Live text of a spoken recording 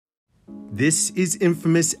This is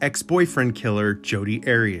infamous ex-boyfriend killer Jodi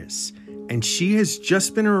Arias, and she has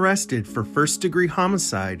just been arrested for first-degree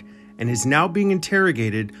homicide and is now being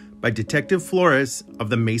interrogated by Detective Flores of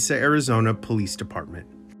the Mesa, Arizona Police Department.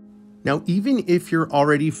 Now, even if you're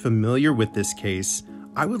already familiar with this case,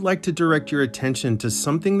 I would like to direct your attention to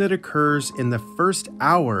something that occurs in the first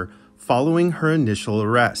hour following her initial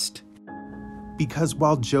arrest. Because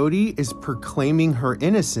while Jodi is proclaiming her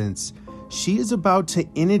innocence, she is about to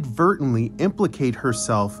inadvertently implicate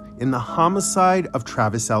herself in the homicide of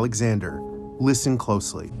Travis Alexander. Listen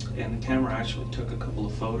closely. And the camera actually took a couple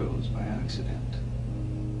of photos by accident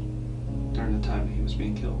during the time he was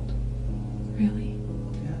being killed. Really?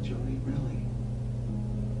 Yeah, Jodi, really.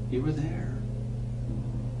 You were there.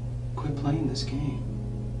 Quit playing this game.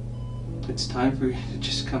 It's time for you to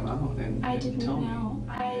just come out and I didn't tell know. me.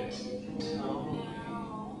 I didn't know.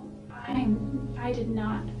 I did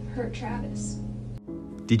not hurt Travis.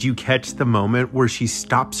 Did you catch the moment where she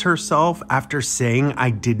stops herself after saying, "I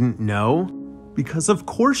didn't know"? Because of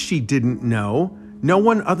course she didn't know. No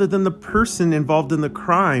one other than the person involved in the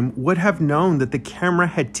crime would have known that the camera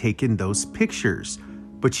had taken those pictures.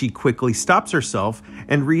 But she quickly stops herself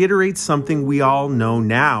and reiterates something we all know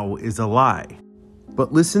now is a lie.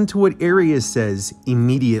 But listen to what Arias says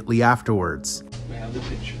immediately afterwards. We have the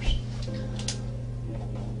pictures.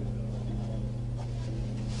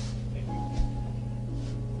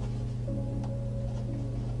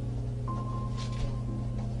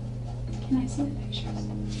 Can I see the pictures?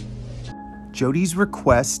 Jodi's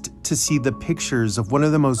request to see the pictures of one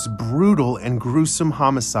of the most brutal and gruesome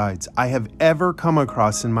homicides I have ever come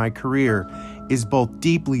across in my career is both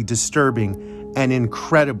deeply disturbing and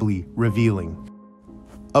incredibly revealing.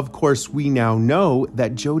 Of course, we now know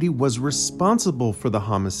that Jodi was responsible for the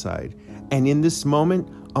homicide, and in this moment,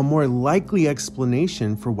 a more likely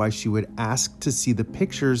explanation for why she would ask to see the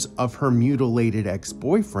pictures of her mutilated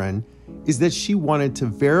ex-boyfriend is that she wanted to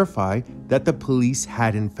verify that the police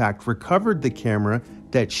had in fact recovered the camera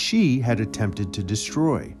that she had attempted to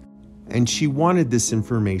destroy. And she wanted this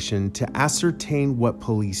information to ascertain what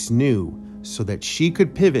police knew so that she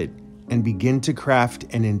could pivot and begin to craft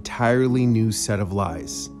an entirely new set of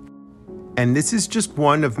lies. And this is just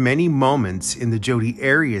one of many moments in the Jodi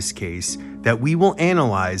Arias case that we will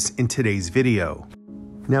analyze in today's video.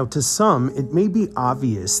 Now, to some, it may be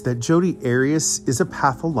obvious that Jodi Arias is a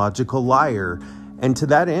pathological liar, and to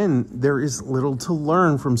that end, there is little to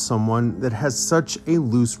learn from someone that has such a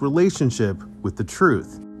loose relationship with the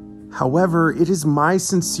truth. However, it is my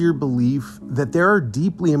sincere belief that there are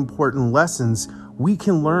deeply important lessons we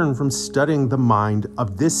can learn from studying the mind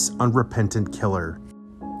of this unrepentant killer.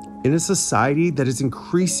 In a society that is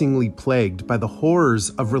increasingly plagued by the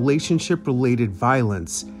horrors of relationship-related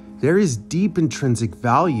violence, there is deep intrinsic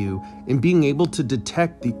value in being able to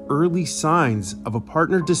detect the early signs of a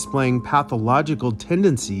partner displaying pathological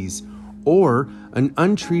tendencies or an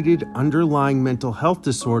untreated underlying mental health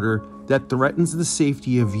disorder that threatens the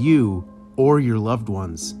safety of you or your loved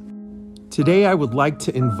ones. Today, I would like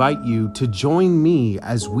to invite you to join me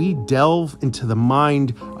as we delve into the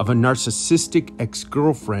mind of a narcissistic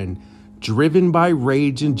ex-girlfriend driven by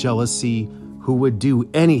rage and jealousy who would do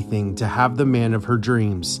anything to have the man of her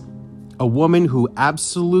dreams. A woman who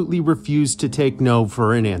absolutely refused to take no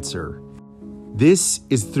for an answer. This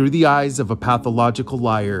is Through the Eyes of a Pathological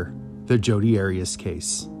Liar, the Jodi Arias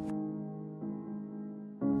case.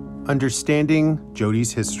 Understanding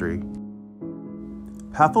Jodi's history.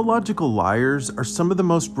 Pathological liars are some of the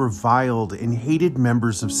most reviled and hated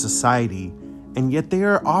members of society, and yet they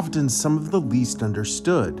are often some of the least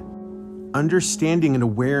understood. Understanding and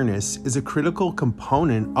awareness is a critical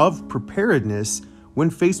component of preparedness when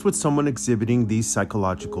faced with someone exhibiting these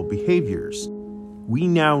psychological behaviors. We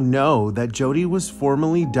now know that Jodi was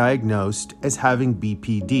formally diagnosed as having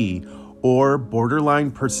BPD, or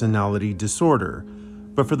borderline personality disorder.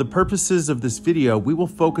 But for the purposes of this video, we will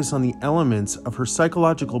focus on the elements of her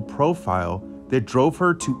psychological profile that drove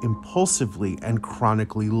her to impulsively and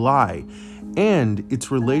chronically lie, and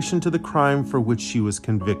its relation to the crime for which she was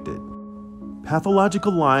convicted.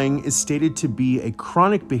 Pathological lying is stated to be a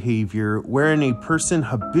chronic behavior wherein a person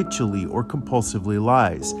habitually or compulsively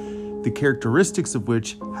lies, the characteristics of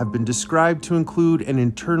which have been described to include an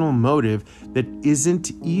internal motive that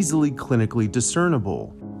isn't easily clinically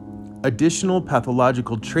discernible. Additional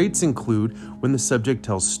pathological traits include when the subject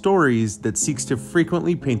tells stories that seeks to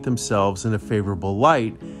frequently paint themselves in a favorable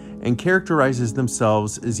light and characterizes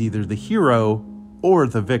themselves as either the hero or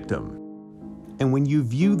the victim. And when you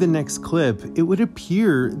view the next clip, it would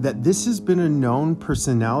appear that this has been a known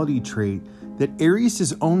personality trait that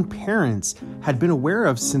Arias' own parents had been aware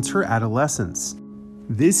of since her adolescence.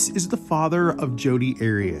 This is the father of Jodi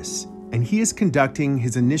Arias, and he is conducting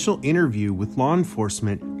his initial interview with law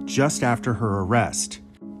enforcement just after her arrest.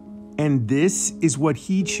 And this is what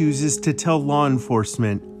he chooses to tell law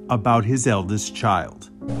enforcement about his eldest child.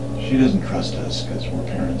 She doesn't trust us because we're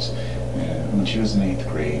parents. When she was in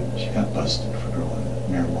 8th grade, she got busted for growing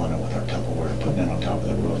marijuana with our Tupperware, putting it on top of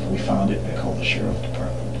the roof. We found it, they called the sheriff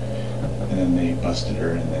department. And then they busted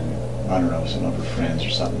her, and then, I don't know, some of her friends or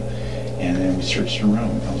something. And then we searched her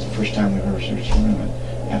room. That was the first time we've ever searched her room.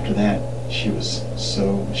 And after that, she was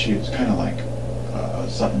kind of like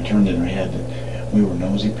something turned in her head that we were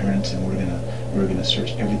nosy parents and we were gonna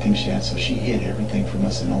search everything she had. So she hid everything from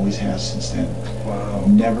us and always has since then. Wow.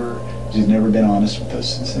 She's never been honest with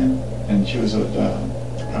us since then. And she was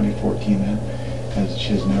probably 14 then. And she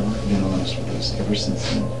has never been honest with us ever since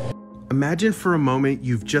then. Imagine for a moment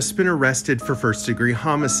you've just been arrested for first-degree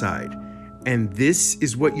homicide. And this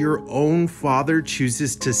is what your own father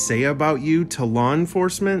chooses to say about you to law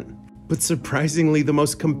enforcement? But surprisingly, the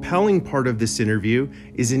most compelling part of this interview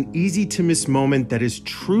is an easy-to-miss moment that is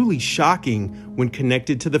truly shocking when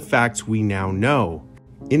connected to the facts we now know.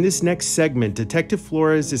 In this next segment, Detective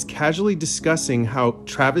Flores is casually discussing how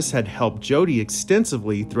Travis had helped Jodi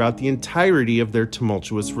extensively throughout the entirety of their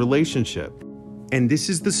tumultuous relationship. And this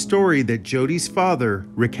is the story that Jodi's father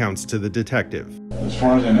recounts to the detective. As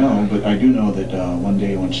far as I know, but I do know that one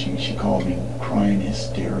day when she called me crying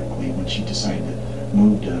hysterically when she decided to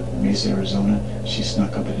move to Mesa, Arizona, she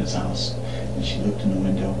snuck up at his house and she looked in the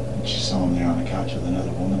window and she saw him there on the couch with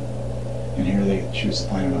another woman. And she was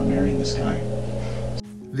planning on marrying this guy.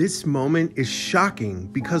 This moment is shocking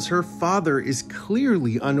because her father is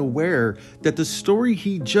clearly unaware that the story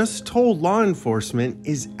he just told law enforcement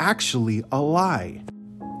is actually a lie.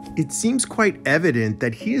 It seems quite evident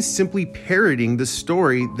that he is simply parroting the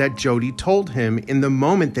story that Jodi told him in the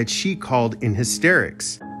moment that she called in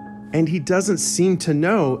hysterics. And he doesn't seem to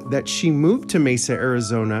know that she moved to Mesa,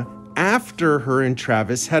 Arizona after her and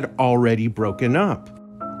Travis had already broken up.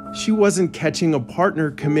 She wasn't catching a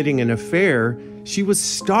partner committing an affair. She was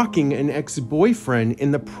stalking an ex-boyfriend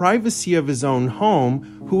in the privacy of his own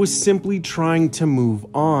home who was simply trying to move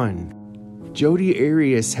on. Jodi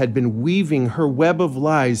Arias had been weaving her web of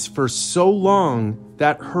lies for so long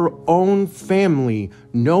that her own family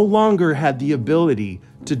no longer had the ability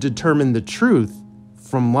to determine the truth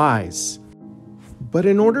from lies. But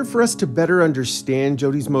in order for us to better understand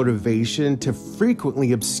Jodi's motivation to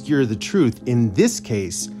frequently obscure the truth in this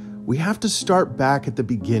case, we have to start back at the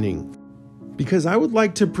beginning. Because I would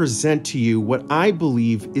like to present to you what I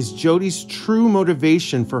believe is Jodi's true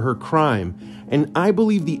motivation for her crime, and I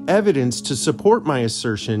believe the evidence to support my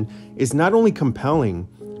assertion is not only compelling,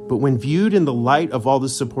 but when viewed in the light of all the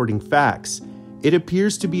supporting facts, it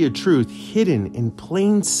appears to be a truth hidden in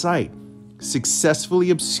plain sight,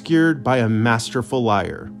 successfully obscured by a masterful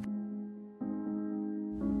liar.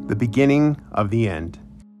 The beginning of the end.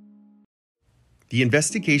 The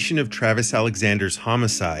investigation of Travis Alexander's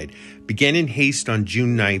homicide began in haste on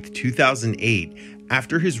June 9, 2008,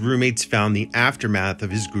 after his roommates found the aftermath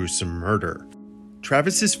of his gruesome murder.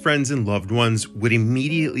 Travis's friends and loved ones would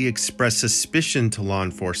immediately express suspicion to law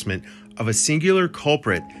enforcement of a singular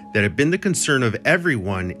culprit that had been the concern of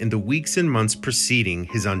everyone in the weeks and months preceding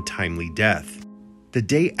his untimely death. The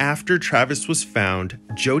day after Travis was found,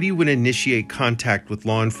 Jodi would initiate contact with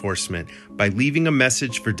law enforcement by leaving a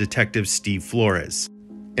message for Detective Steve Flores.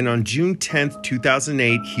 And on June 10,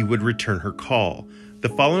 2008, he would return her call. The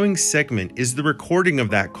following segment is the recording of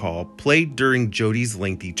that call played during Jodi's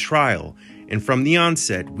lengthy trial. And from the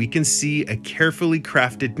onset, we can see a carefully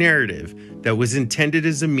crafted narrative that was intended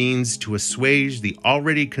as a means to assuage the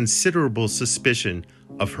already considerable suspicion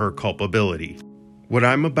of her culpability. What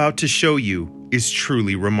I'm about to show you is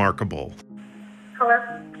truly remarkable. Hello?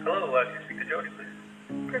 Hello, can you speak to Jodi,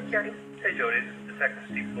 please? This is Jodi. Hey, Jodi, this is Detective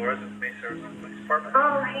Steve Flores of the Mesa Arizona Police Department.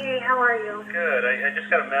 Oh, hey, how are you? Good. I just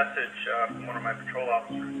got a message from one of my patrol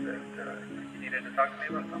officers that you needed to talk to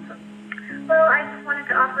me about something. Well, I just wanted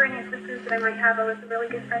to offer any assistance that I might have. I was a really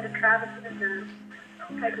good friend of Travis's,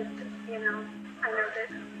 and I just, I know that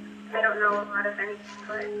I don't know a lot of anything,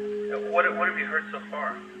 but... What have you heard so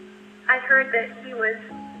far? I heard that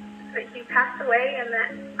he passed away and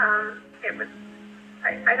that it was,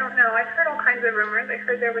 I don't know, I've heard all kinds of rumors. I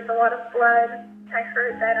heard there was a lot of blood. I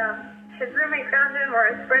heard that his roommate found him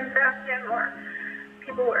or his friend found him or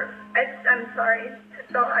people were, I'm sorry,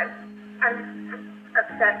 so I'm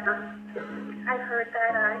upset. I heard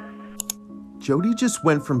that Jodi just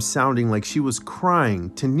went from sounding like she was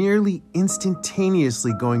crying to nearly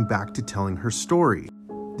instantaneously going back to telling her story.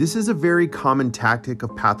 This is a very common tactic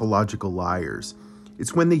of pathological liars.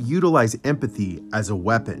 It's when they utilize empathy as a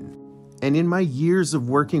weapon. And in my years of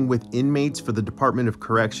working with inmates for the Department of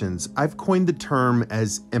Corrections, I've coined the term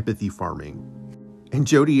as empathy farming. And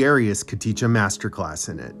Jodi Arias could teach a masterclass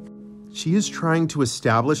in it. She is trying to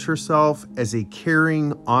establish herself as a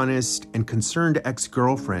caring, honest, and concerned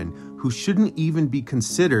ex-girlfriend who shouldn't even be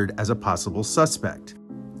considered as a possible suspect.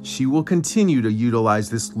 She will continue to utilize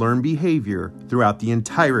this learned behavior throughout the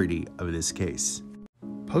entirety of this case.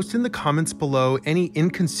 Post in the comments below any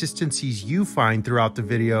inconsistencies you find throughout the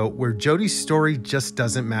video where Jodi's story just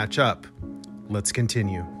doesn't match up. Let's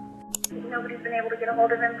continue. Nobody's been able to get a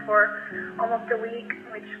hold of him for almost a week,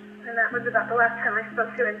 and that was about the last time I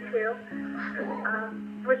spoke to him too.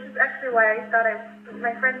 Which is actually why I thought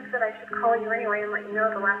my friend said I should call you anyway and let you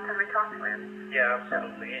know the last time I talked to him. Yeah,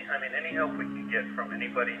 absolutely. I mean, any help we can get from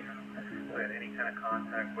anybody who had any kind of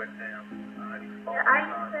contact with him, any phone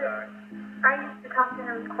contact. I used to talk to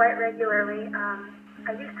him quite regularly. I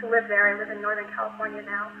used to live there. I live in Northern California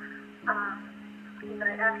now.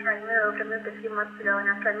 But after I moved a few months ago, and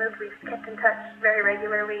after I moved, we've kept in touch very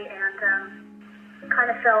regularly, and kind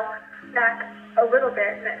of fell back a little bit,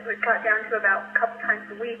 and it got down to about a couple times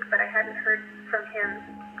a week, but I hadn't heard from him.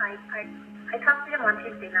 I talked to him on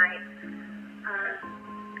Tuesday night.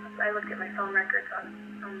 I looked at my phone records on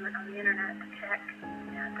the internet to check,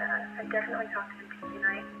 and I definitely talked to him Tuesday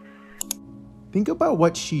night. Think about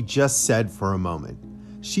what she just said for a moment.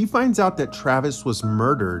 She finds out that Travis was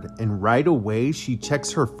murdered, and right away she checks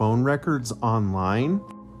her phone records online.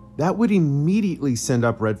 That would immediately send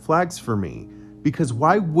up red flags for me, because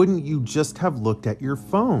why wouldn't you just have looked at your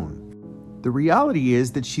phone? The reality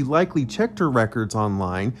is that she likely checked her records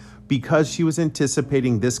online because she was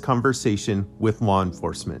anticipating this conversation with law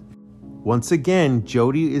enforcement. Once again,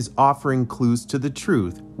 Jodi is offering clues to the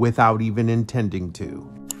truth without even intending to.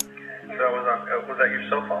 Was that your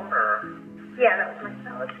cell phone, or? Yeah, that was my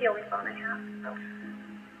cell. It's the only phone I have. So.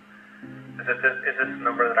 Is this the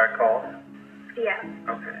number that I called? Yeah.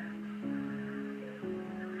 Okay.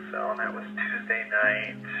 So that was Tuesday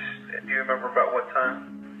night. Do you remember about what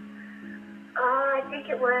time? I think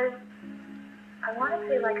it was, I want to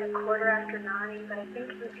say like 9:15, but I think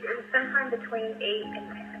it was sometime between 8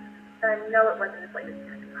 and 10. But I know it wasn't as late as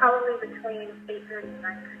 10. Probably between 8:30 and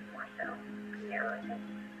 9:30 more so. Yeah, I think.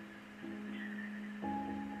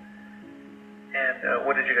 And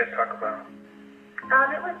what did you guys talk about?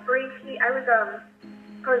 It was brief. I was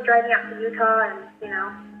driving out to Utah, and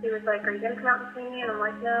he was like, "Are you gonna come out and see me?" And I'm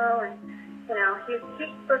like, "No." And he's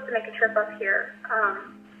supposed to make a trip up here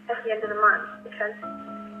at the end of the month because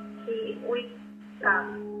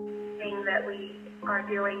thing that we are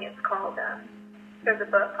doing is called. There's a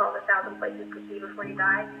book called 1,000 Places to See Before You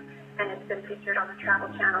Die, and it's been featured on the Travel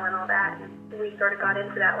Channel and all that. And we sort of got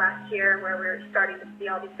into that last year where we were starting to see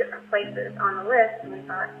all these different places on the list, and we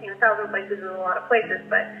thought, 1,000 places is a lot of places,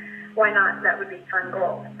 but why not? That would be a fun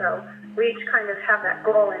goal. So we each kind of have that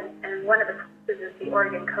goal, and one of the places is the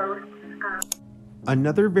Oregon coast.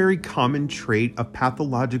 Another very common trait of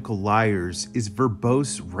pathological liars is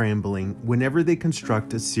verbose rambling whenever they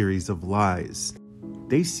construct a series of lies.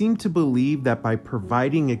 They seem to believe that by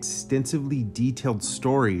providing extensively detailed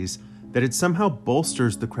stories, that it somehow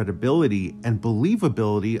bolsters the credibility and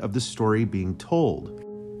believability of the story being told.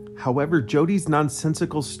 However, Jodi's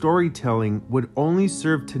nonsensical storytelling would only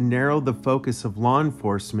serve to narrow the focus of law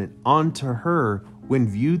enforcement onto her when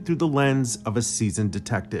viewed through the lens of a seasoned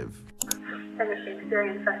detective. And the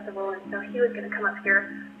Shakespearean Festival, and so he was going to come up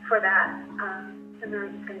here for that, and we were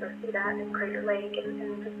just going to go see that in Crater Lake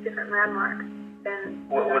and just different landmarks. And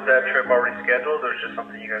was that trip already scheduled, or was it just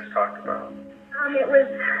something you guys talked about? It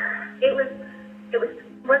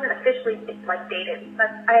wasn't officially dated, but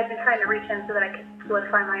I had been trying to reach in so that I could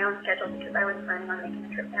solidify my own schedule because I was planning on making a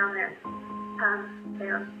trip down there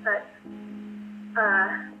soon. But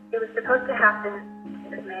it was supposed to happen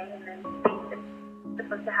in May, and then it was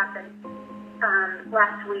supposed to happen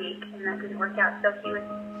last week, and that didn't work out. So he was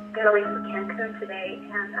going to leave for Cancun today,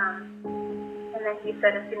 and then he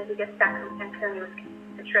said as soon as he gets back from Cancun, he was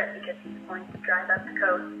continuing the trip because he's going to drive up the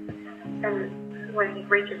coast. And when he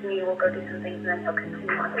reaches me, we'll go do some things, and then he'll continue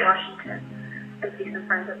on to Washington and see some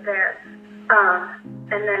friends up there.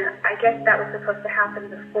 And then I guess that was supposed to happen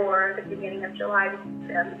before the beginning of July.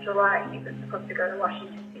 July, he was supposed to go to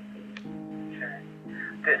Washington, D.C. Okay.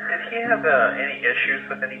 Did he have any issues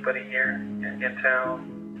with anybody here in town?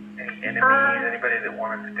 Any enemies, anybody that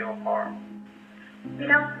wanted to do him harm?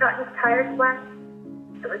 Got his tires slashed.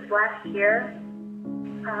 It was last year.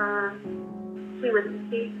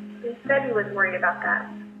 He said he was worried about that.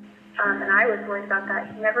 And I was worried about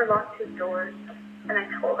that. He never locked his doors. And I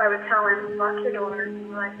would tell him, lock your doors,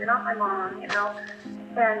 and like, you're not my mom, you know.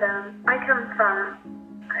 And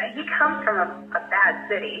he comes from a bad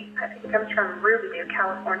city. He comes from Ruby,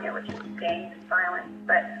 California, which is gangs and violence.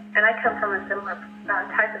 And I come from a similar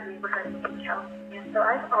type of neighborhood in California. So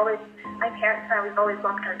my parents and I, we've always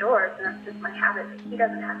locked our doors, and that's just my habit. He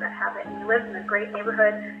doesn't have that habit. And he lives in a great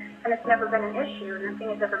neighborhood, and it's never been an issue. Nothing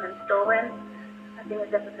has ever been stolen. Nothing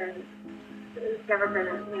has ever been. He's never been,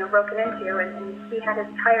 broken into, and he had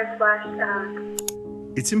his tires slashed.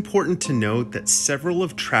 It's important to note that several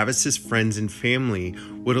of Travis's friends and family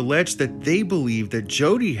would allege that they believe that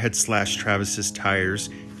Jodi had slashed Travis's tires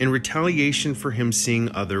in retaliation for him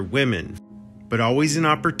seeing other women. But always an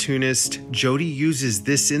opportunist, Jodi uses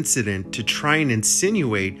this incident to try and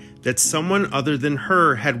insinuate that someone other than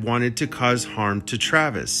her had wanted to cause harm to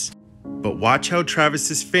Travis. But watch how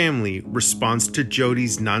Travis's family responds to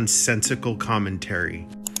Jodi's nonsensical commentary.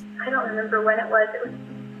 I don't remember when it was. It was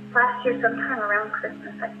last year, sometime around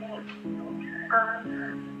Christmas, I think.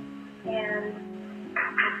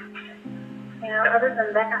 Other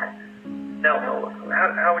than that. Now,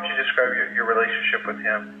 how would you describe your relationship with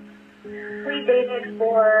him? We dated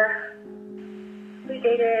for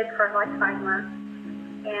like 5 months,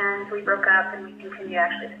 and we broke up, and we continued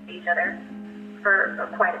actually to see each other for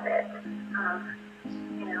quite a bit.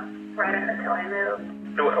 Right up until I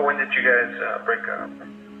moved. When did you guys break up?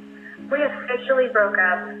 We officially broke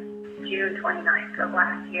up June 29th of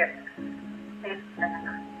last year.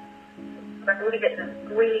 But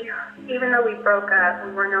even though we broke up,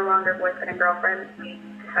 we were no longer boyfriend and girlfriend. We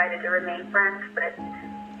decided to remain friends, but,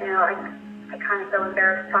 I kind of feel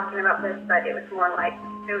embarrassed talking about this, but it was more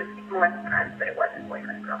than friends, but it wasn't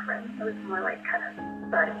boyfriend and girlfriend. It was more like kind of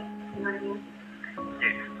buddies, you know what I mean?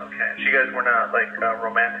 Okay. So you guys were not,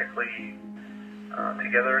 romantically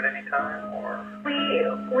together at any time, or?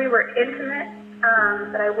 We were intimate,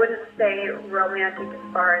 but I wouldn't say romantic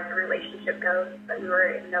as far as the relationship goes, but we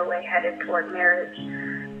were in no way headed toward marriage.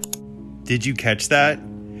 Did you catch that?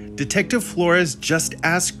 Detective Flores just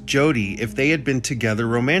asked Jodi if they had been together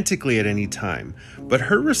romantically at any time, but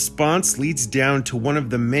her response leads down to one of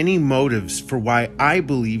the many motives for why I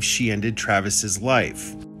believe she ended Travis's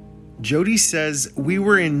life. Jodi says we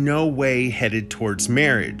were in no way headed towards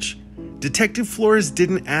marriage. Detective Flores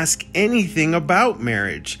didn't ask anything about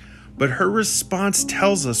marriage, but her response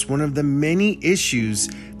tells us one of the many issues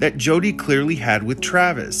that Jodi clearly had with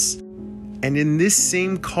Travis. And in this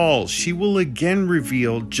same call, she will again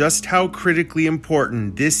reveal just how critically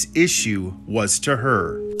important this issue was to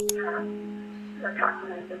her. We're talking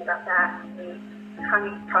anything about that.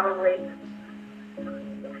 Probably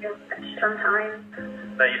sometime.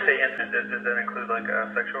 Now you say intimate, does that include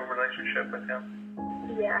a sexual relationship with him?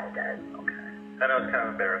 Yeah, it does. Okay. I know it's kind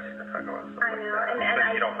of embarrassing to talk about stuff I know, like that,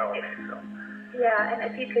 but you don't know me, so. Yeah, and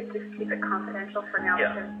if you could just keep it confidential for now,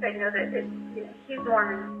 because I know that he's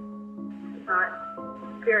Mormon. He's not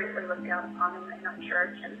seriously looked down upon in our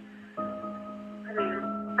church, and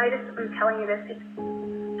I'm telling you this to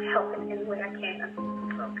help in any way I can.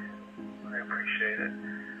 Okay, I appreciate it.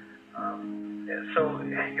 So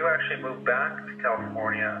you actually moved back to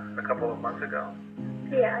California a couple of months ago?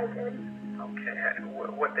 Yeah, I did. Okay,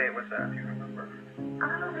 what date was that? Do you remember? I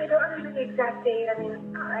don't remember the exact date.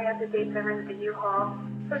 I have the dates I rented the U-Haul.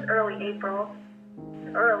 It was early April.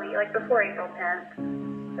 Early, before April 10th.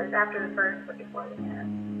 So it was after the 1st, but before the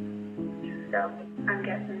 10th. So I'm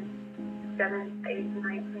guessing 7th, 8th,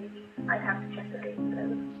 9th, maybe. I'd have to check the dates.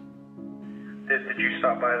 Did you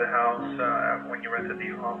stop by the house when you rented the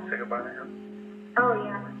U-Haul to say goodbye to him? Oh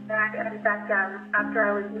yeah. In fact, after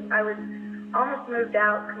I was almost moved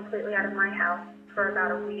out completely out of my house for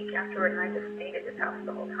about a week afterward, and I just stayed at his house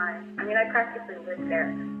the whole time. I practically lived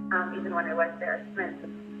there, even when I was there.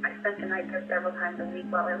 I spent the night there several times a week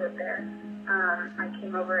while I lived there. I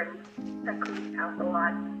came over and I cleaned his house a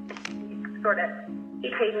lot. He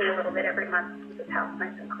paid me a little bit every month to keep his house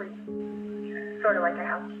nice and clean. Sort of like a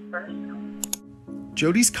housekeeper.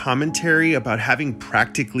 Jodi's commentary about having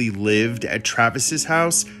practically lived at Travis's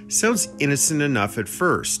house sounds innocent enough at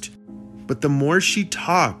first. But the more she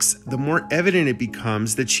talks, the more evident it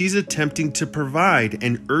becomes that she's attempting to provide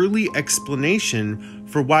an early explanation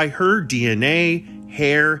for why her DNA,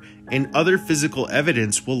 hair, and other physical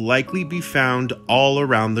evidence will likely be found all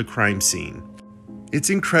around the crime scene. It's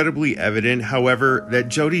incredibly evident, however, that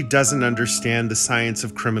Jodi doesn't understand the science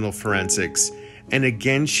of criminal forensics, and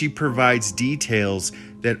again she provides details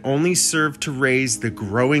that only serve to raise the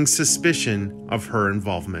growing suspicion of her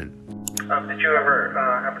involvement. Did you ever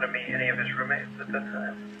happen to meet any of his roommates at that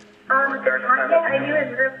time? At the time, I knew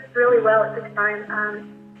his group really well at the time.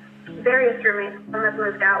 various roommates. Some have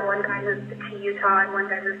moved out. One guy moved to Utah and one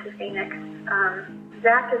guy moved to Phoenix.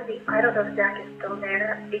 Zach I don't know if Zach is still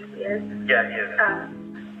there. I think he is. Yeah, he is.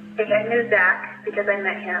 I knew Zach because I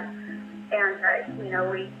met him. And, you know,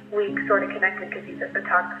 we sort of connected because he's a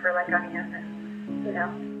photographer like I am. And, you know,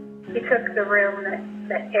 he took the room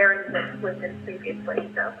that Aaron lived in previously.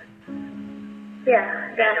 So,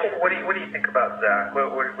 yeah. Zach What do you think about Zach?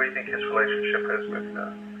 What do you think his relationship is with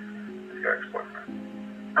your ex-boyfriend?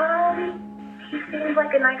 He seemed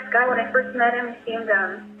like a nice guy. When I first met him, he seemed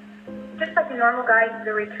just like a normal guy. He's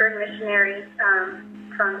a returned missionary and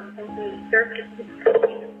he served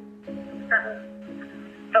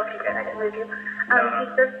okay, good. I didn't lose you.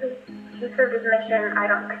 He served his mission.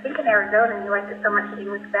 I think in Arizona. And he liked it so much that he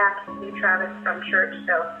moved back. He knew Travis from church,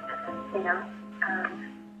 so you know.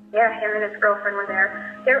 Yeah, him and his girlfriend were there.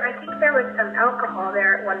 I think there was some alcohol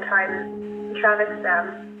there at one time. Travis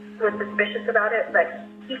was suspicious about it, but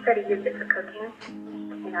he said he used it for cooking.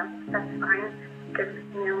 You know, that's fine because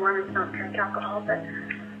you know Mormons don't drink alcohol, but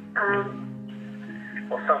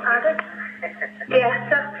well, some yeah,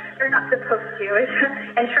 so they're not supposed to.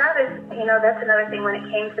 And Travis, you know, that's another thing when it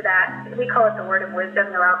came to that. We call it the word of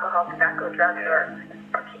wisdom, no alcohol, tobacco, drugs,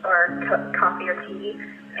 or coffee or tea.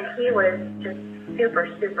 And he was just super,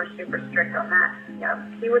 super, super strict on that. You know,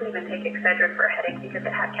 he wouldn't even take Excedrin for a headache because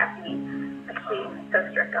it had caffeine. Like, he's so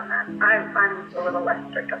strict on that. I'm a little less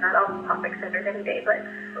strict on that. I'll pop Excedrin any day, but...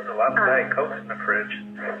 There's a lot of Diet Cokes in the fridge.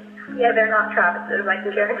 Yeah, they're not Travis's, I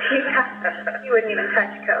can guarantee that. He wouldn't even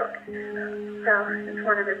touch Coke. So, it's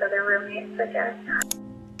one of his other roommates, I guess.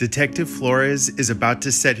 Detective Flores is about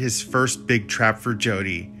to set his first big trap for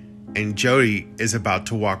Jodi, and Jodi is about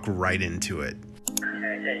to walk right into it.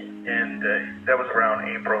 And that was around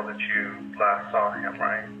April that you last saw him,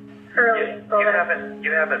 right? Early.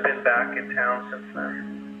 You haven't been back in town since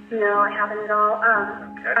then? No, I haven't at all. I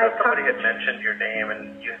thought somebody had mentioned your name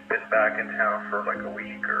and you've been back in town for like a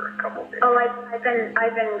week or a couple of days. Oh, I've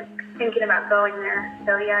been thinking about going there.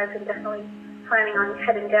 So yeah, I've been definitely planning on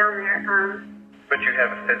heading down there. But you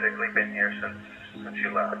haven't physically been here since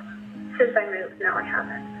you left? Since I moved, no, I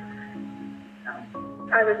haven't. So,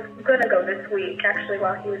 I was gonna go this week actually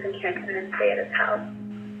while he was in Cancun and stay at his house,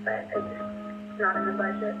 but it's just not in the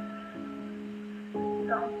budget.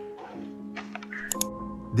 So.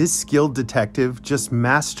 This skilled detective just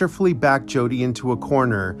masterfully backed Jodi into a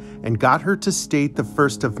corner and got her to state the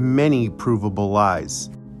first of many provable lies.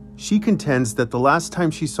 She contends that the last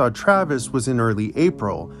time she saw Travis was in early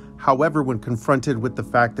April. However, when confronted with the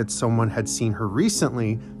fact that someone had seen her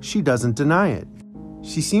recently, she doesn't deny it.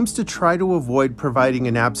 She seems to try to avoid providing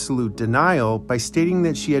an absolute denial by stating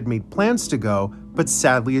that she had made plans to go, but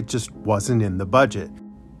sadly it just wasn't in the budget.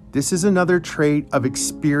 This is another trait of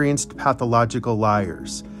experienced pathological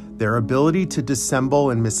liars. Their ability to dissemble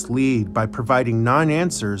and mislead by providing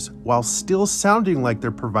non-answers while still sounding like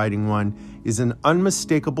they're providing one is an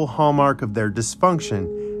unmistakable hallmark of their dysfunction,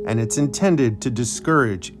 and it's intended to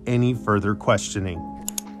discourage any further questioning.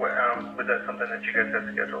 Was that something that you guys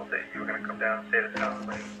had scheduled, that you were going to come down and stay at his house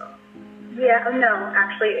when he was done? Yeah, no,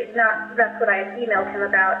 actually, not. That's what I emailed him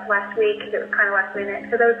about last week. It was kind of last minute,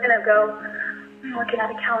 because I was going to go. I'm looking at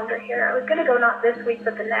a calendar here. I was going to go not this week,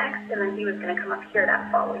 but the next, and then he was going to come up here that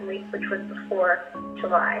following week, which was before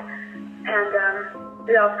July. And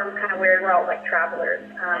it all sounds kind of weird. We're all like travelers.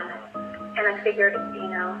 And I figured, you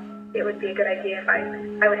know, it would be a good idea if I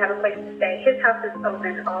would have a place to stay. His house is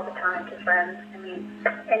open all the time to friends. I mean,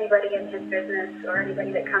 anybody in his business or anybody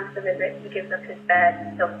that comes to visit, he gives up his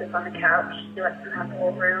bed. He'll sleep on the couch. He lets them have the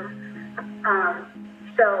whole room.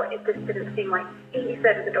 So it just didn't seem like, he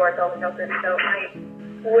said the door's always open, so I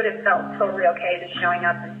would have felt totally okay just showing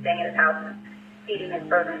up and staying at his house and eating his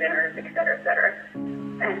frozen dinners, et cetera, et cetera.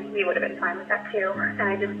 And he would have been fine with that too. And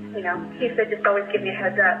I just, you know, he said just always give me a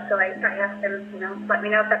heads up. So I asked him, you know, let me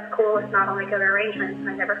know if that's cool. If not, I'll make other arrangements. And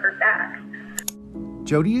I never heard back.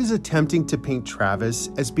 Jodi is attempting to paint Travis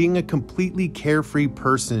as being a completely carefree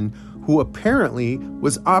person who apparently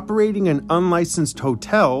was operating an unlicensed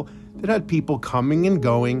hotel that had people coming and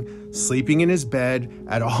going, sleeping in his bed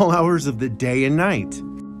at all hours of the day and night.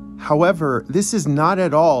 However, this is not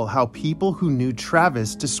at all how people who knew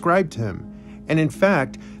Travis described him. And in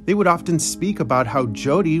fact, they would often speak about how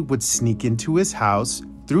Jodi would sneak into his house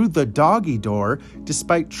through the doggy door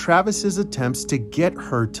despite Travis's attempts to get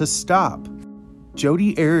her to stop.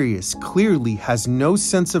 Jodi Arias clearly has no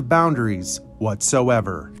sense of boundaries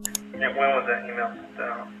whatsoever. And when was that email sent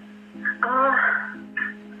out?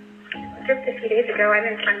 Just a few days ago. I'm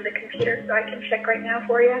in front of the computer, so I can check right now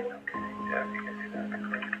for you. Yeah, you can do that.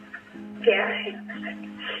 Yeah, hang on a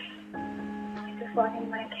second. Just log in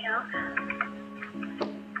my account.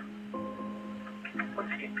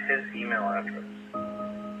 What's his email address?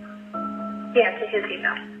 Yeah, to his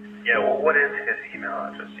email. Yeah, well, what is his email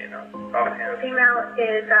address, you know? Offhand. His email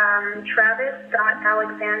is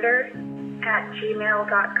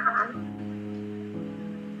travis.alexander@gmail.com.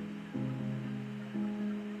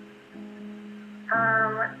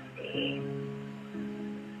 Let's see.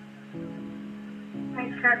 I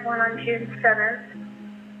sent one on June 7th.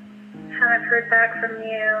 Haven't heard back from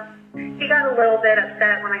you. He got a little bit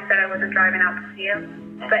upset when I said I wasn't driving out to see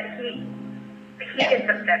him, but he gets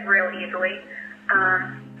upset real easily.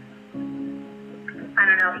 I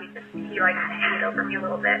don't know, he likes to hang it over me a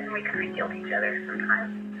little bit, and we kind of guilt each other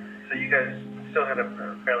sometimes. So you guys still had a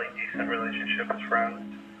fairly decent relationship as friends?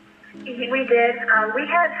 We did. We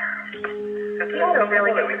had a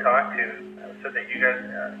really that we talked to said that you guys,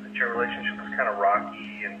 that your relationship was kind of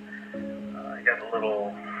rocky, and it got a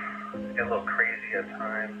little crazy at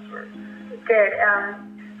times. Or... It did.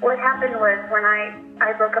 What happened was when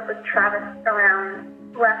I broke up with Travis around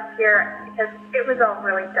last year, because it was all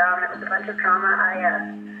really dumb. It was a bunch of drama. I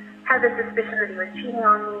had the suspicion that he was cheating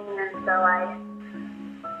on me, and so I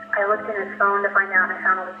looked in his phone to find out, and I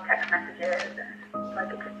found all these text messages, and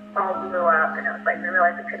like it just all blew up, and it was like we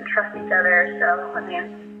realized we couldn't trust each other. So I mean,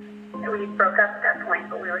 we broke up at that point,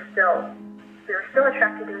 but we were still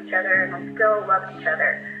attracted to each other, and we still loved each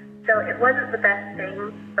other. So it wasn't the best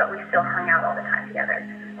thing, but we still hung out all the time together.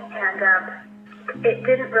 And it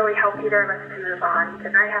didn't really help either of us to move on,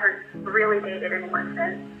 because I haven't really dated anyone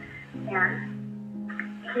since. And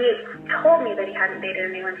he told me that he hadn't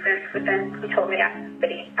dated anyone since, but then he told me that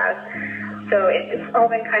he has. So it's all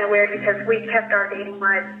been kind of weird, because we kept our dating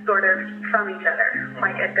lives sort of from each other,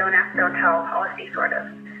 like a don't ask, don't tell policy, sort of.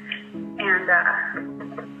 And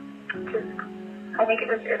I think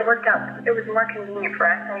it worked out. It was more convenient for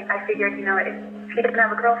us. I figured, you know, if he didn't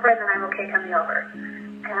have a girlfriend, then I'm okay coming over.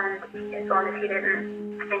 And as long as he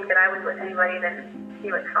didn't think that I was with anybody, then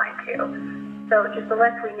he was fine too. So just the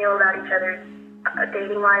less we knew about each other's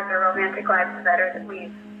dating lives or romantic lives, the better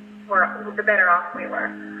the better off we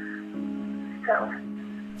were. So.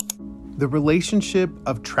 The relationship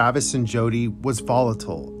of Travis and Jodi was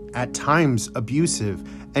volatile, at times abusive,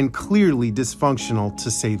 and clearly dysfunctional,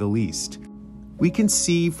 to say the least. We can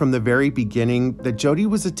see from the very beginning that Jodi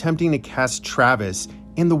was attempting to cast Travis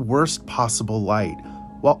in the worst possible light,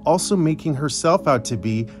 while also making herself out to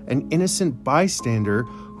be an innocent bystander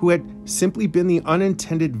who had simply been the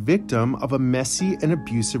unintended victim of a messy and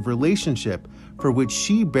abusive relationship for which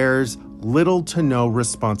she bears little to no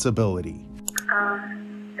responsibility.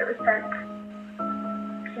 It was sent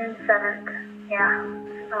June 7th. Yeah,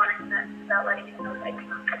 the one I sent about letting you know.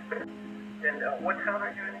 And what town are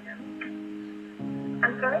you in again?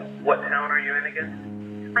 I'm sorry? What town are you in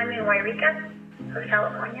again? I'm in Eureka,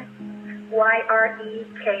 California.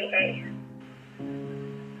 Yreka.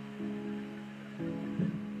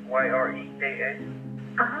 Yreka?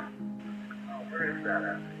 Uh-huh. Oh, where is that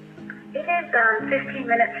at? It is 15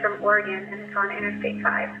 minutes from Oregon, and it's on Interstate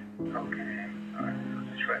 5. Okay. All right. So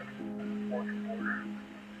it's right on the border.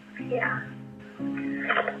 Yeah.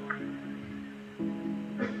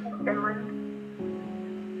 Finland.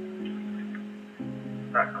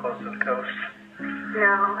 Not close to the coast.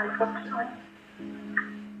 No, unfortunately.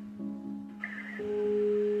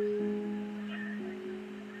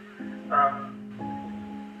 I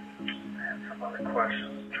had some other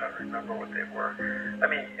questions. I'm trying to remember what they were. I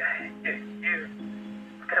mean, you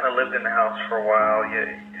kind of lived in the house for a while.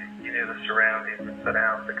 You knew the surroundings of the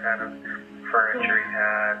house, the kind of furniture he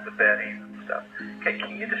had, the bedding and stuff. Okay,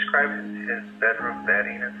 can you describe his bedroom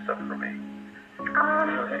bedding and stuff for me? It's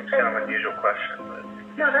kind of an unusual question, but...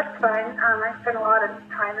 No, that's fine. I spent a lot of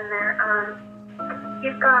time in there.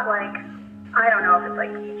 He's got like, I don't know if it's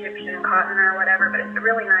like Egyptian cotton or whatever, but it's a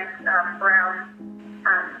really nice brown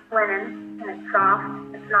linen, and it's soft.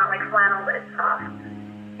 It's not like flannel, but it's soft.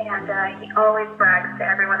 And he always brags to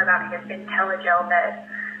everyone about his IntelliGel bed.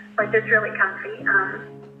 Like, it's really comfy.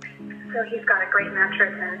 So he's got a great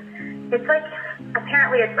mattress, and it's like,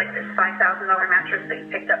 apparently it's like this $5,000 mattress that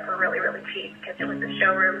he picked up for really, really cheap, because it was a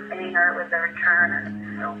showroom thing or it was a return, and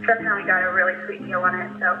somehow he got a really sweet deal on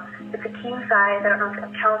it. So it's a king size. I don't know if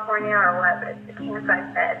it's California or what, but it's a king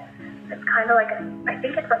size bed. It's kind of like I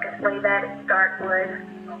think it's like a sleigh bed. It's dark wood.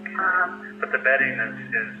 But the bedding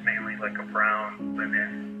is mainly like a brown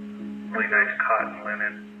linen, really nice cotton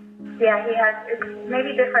linen. Yeah, he has, it's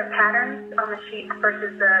maybe different patterns on the sheets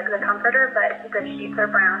versus the comforter, but the sheets are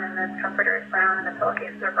brown and the comforter is brown and the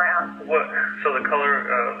pillowcases are brown. What? So the color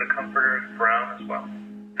of the comforter is brown as well?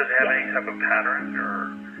 Does it have any type of pattern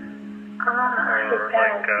or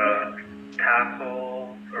like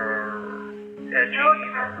tassels or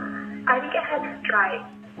edging? I think it had stripes.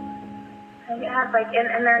 I think it had like,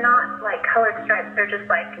 and they're not like colored stripes. They're just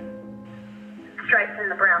like stripes in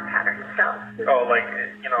the brown pattern itself. Oh, like,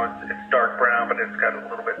 you know, it's dark brown, but it's got a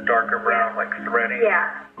little bit darker brown, like threading.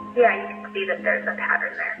 Yeah, you can see that there's a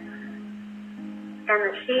pattern there. And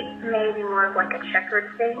the sheet may be more of like a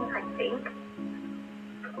checkered thing, I think,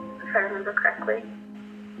 if I remember correctly.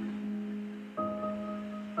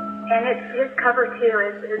 And his cover too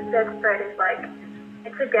his bedspread is like,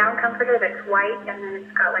 it's a down comforter that's white, and then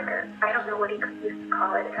it's got like a, I don't know what he used to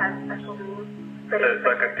call it. It has a special name. But it's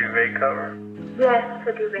like a duvet cover? Yes, it's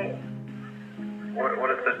a duvet. What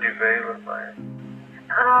does the duvet look like?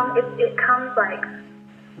 It comes like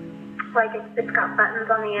it's got buttons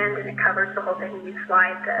on the end, and it covers the whole thing. And you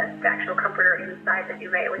slide the actual comforter inside the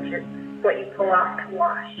duvet, which is what you pull off to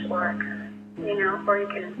wash, or or you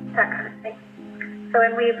can, that kind of thing. So,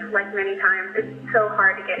 and we've, like many times, it's so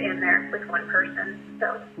hard to get in there with one person.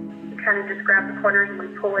 So you kind of just grab the corners and we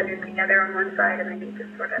pull it in together on one side, and then you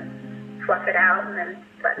just sort of fluff it out and then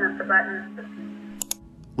button up the buttons.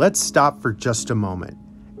 Let's stop for just a moment.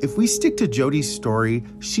 If we stick to Jodi's story,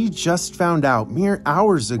 she just found out mere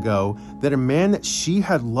hours ago that a man that she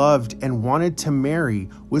had loved and wanted to marry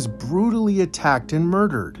was brutally attacked and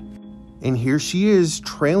murdered. And here she is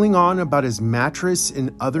trailing on about his mattress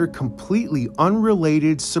and other completely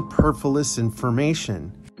unrelated, superfluous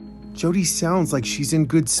information. Jodi sounds like she's in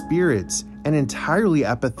good spirits and entirely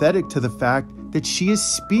apathetic to the fact that she is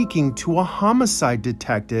speaking to a homicide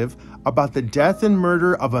detective about the death and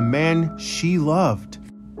murder of a man she loved.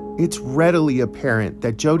 It's readily apparent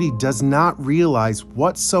that Jodi does not realize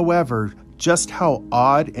whatsoever just how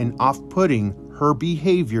odd and off-putting her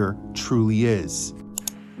behavior truly is.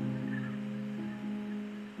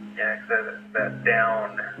 That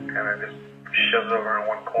down kind of just shoves over in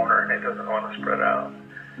one corner and it doesn't want to spread out.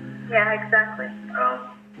 Yeah, exactly.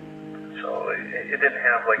 So it didn't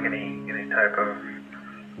have like any type of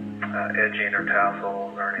edging or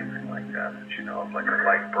tassels or anything like that you know of, like a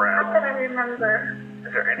light brown. Not that I remember.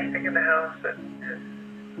 Is there anything in the house that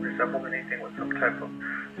resembled anything with some type of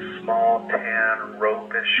small tan,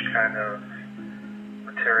 rope-ish kind of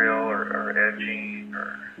material or edging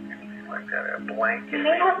or anything like that? A blanket? He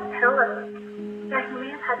may have pillows. Yeah, he may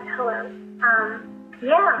have had pillows.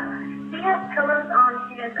 He has pillows on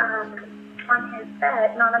his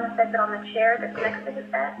bed, not on the bed, but on the chair that's next to his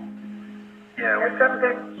bed. Yeah, there's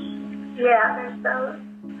those.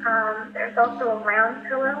 There's also a round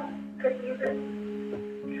pillow that he uses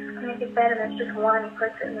to make his bed, and there's just one. He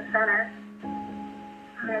puts it in the center.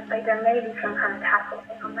 And there's like, there may be some kind of tassel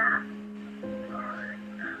thing on that.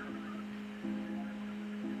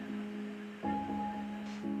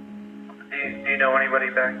 Do you know anybody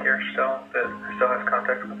back here still that still has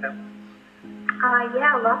contact with him?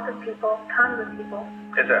 Yeah, lots of people, tons of people.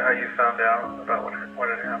 Is that how you found out about what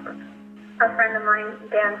had happened? A friend of mine,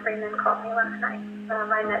 Dan Freeman, called me last night.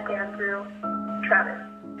 I met Dan through Travis.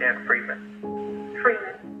 Dan Freeman?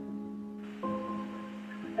 Freeman.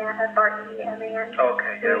 Yeah, F-R-E-M-A-N.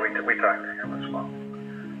 Okay, yeah, we talked to him as well.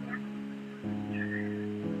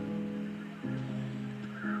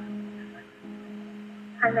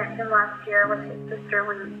 I met him last year with his sister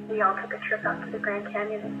when we all took a trip out to the Grand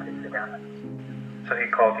Canyon and to Sedona. So he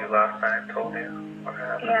called you last night and told you what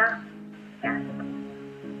happened? Yeah.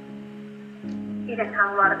 He didn't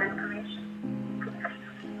have a lot of information.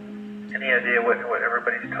 Any idea what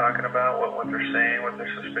everybody's talking about, what they're saying, what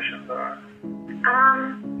their suspicions are?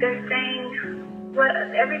 They're saying,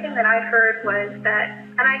 everything that I heard was that,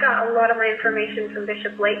 and I got a lot of my information from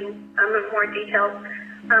Bishop Layton, in more details,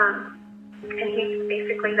 and he's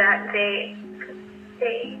basically that they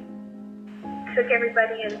took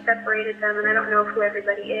everybody and separated them, and I don't know who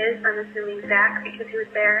everybody is. I'm assuming Zach, because he was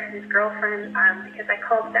there, and his girlfriend, because I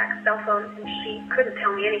called Zach's cell phone, and she couldn't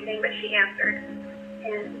tell me anything, but she answered.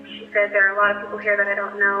 And she said, there are a lot of people here that I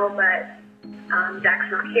don't know, but Zach's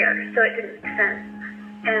not here, so it didn't make sense.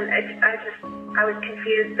 And I was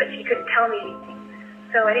confused, but she couldn't tell me anything.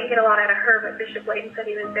 So I didn't get a lot out of her, but Bishop Layton said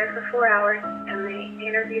he was there for 4 hours, and they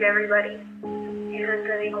interviewed everybody, and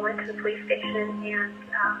they all went to the police station, and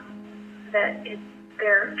that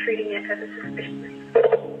they're treating it as a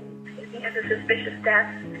suspicious death.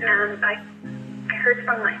 And I heard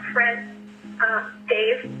from my friend,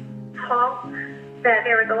 Dave Hall, that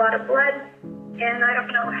there was a lot of blood, and I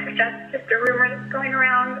don't know if that's just a rumor that's going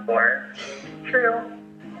around or true.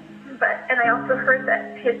 And I also heard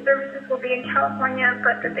that his services will be in California,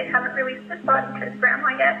 but that they haven't released his body to his grandma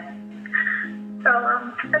yet. So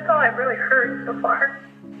that's all I've really heard so far.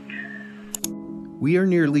 We are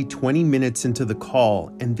nearly 20 minutes into the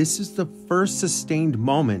call, and this is the first sustained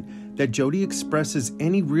moment that Jodi expresses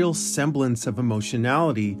any real semblance of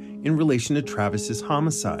emotionality in relation to Travis's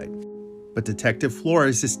homicide. But Detective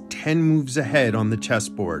Flores is 10 moves ahead on the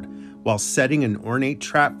chessboard, while setting an ornate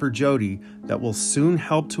trap for Jodi that will soon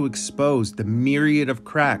help to expose the myriad of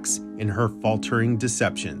cracks in her faltering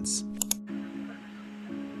deceptions.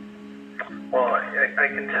 Well, I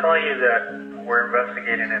can tell you that we're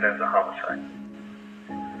investigating it as a homicide.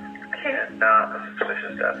 And not a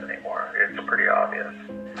suspicious death anymore. It's pretty obvious.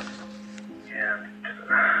 And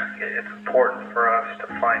it's important for us to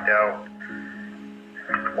find out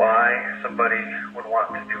why somebody would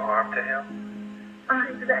want to do harm to him.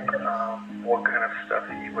 Exactly. What kind of stuff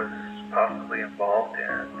he was possibly involved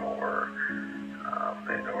in, or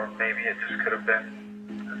maybe it just could have been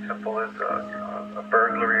as simple as a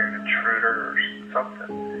burglary, an intruder, or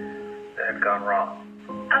something that had gone wrong.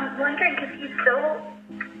 I'm wondering if he's still,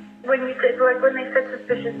 when you said, like when they said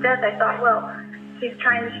suspicious death, I thought, well, he's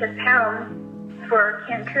trying to ship pounds for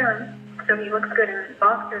Cancun, so he looks good in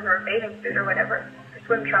boxers or a bathing suit or whatever, or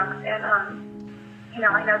swim trunks, and you know,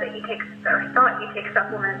 I know that he takes, or thought he takes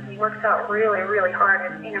supplements, and he works out really, really hard.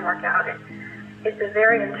 I've seen him work out. It's a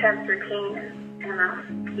very intense routine,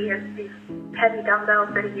 and he has these heavy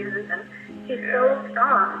dumbbells that he uses, and he's so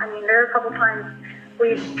strong. I mean, there are a couple times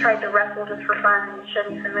we've tried to wrestle just for fun and show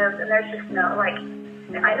me some moves, and there's just no, like,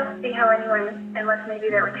 I don't see how anyone, unless maybe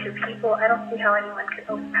there were two people, I don't see how anyone could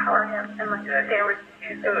overpower him unless there was...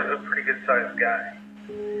 He's a pretty good-sized guy.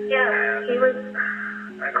 Yeah, he was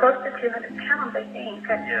close to 200 pounds, I think.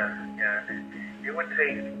 Yeah. It would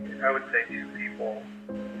take, I would say, two people,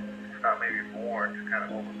 if not maybe more, to kind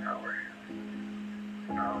of overpower him.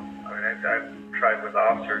 I've tried with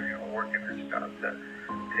officers, working this job to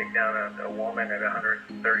take down a woman at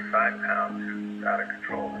 135 pounds who's out of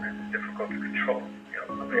control, and it's difficult to control,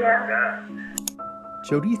 something like that.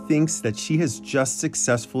 Jodi thinks that she has just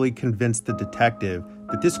successfully convinced the detective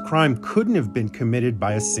that this crime couldn't have been committed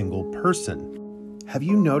by a single person. Have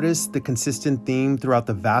you noticed the consistent theme throughout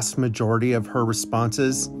the vast majority of her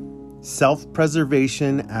responses?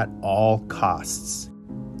 Self-preservation at all costs.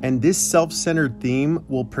 And this self-centered theme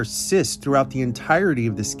will persist throughout the entirety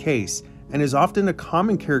of this case and is often a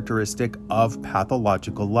common characteristic of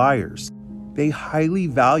pathological liars. They highly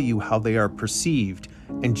value how they are perceived,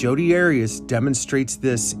 and Jodi Arias demonstrates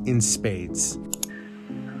this in spades.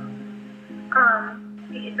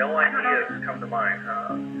 No ideas come to mind,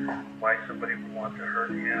 why somebody would want to hurt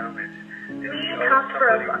him. Did he owe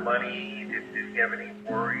somebody money? Did he have any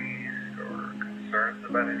worries or concerns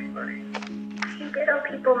about anybody? He did owe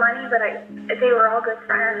people money, but they were all good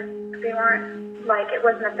friends. They weren't, like, it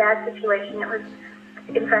wasn't a bad situation. It was,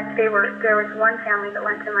 in fact, there was one family that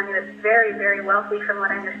lent him money that's very, very wealthy from what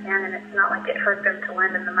I understand, and it's not like it hurt them to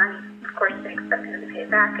lend him the money. Of course, they expected him to pay it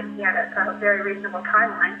back, and he had a very reasonable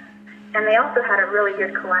timeline. And they also had a really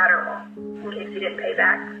good collateral in case he didn't pay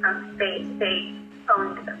back. They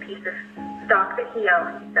owned a piece of stock that he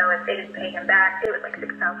owned, so if they didn't pay him back, it was like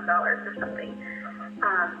 $6,000 or something.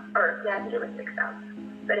 I think it was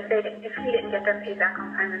 $6,000. But if he didn't get their pay back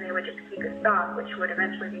on time, then they would just keep his stock, which would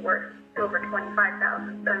eventually be worth over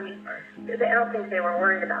 $25,000. So I mean, I don't think they were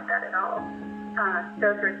worried about that at all.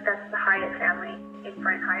 That's the Hyatt family.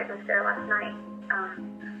 Frank Hyatt was there last night.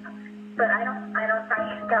 But I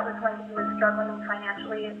think that was when he was struggling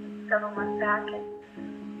financially several months back, and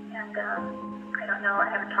I don't know, I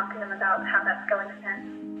haven't talked to him about how that's going since,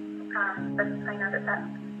 but I know that's...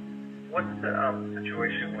 What's the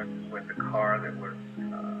situation with the car that was,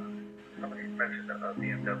 somebody mentioned a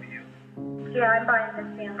BMW? Yeah, I'm buying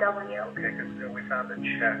this BMW. Okay, because we found a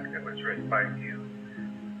check that was written by you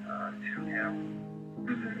to him,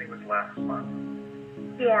 I think it was last month.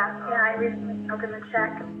 Yeah, I recently mailed him a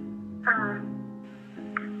check. I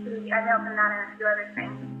mailed him that and a few other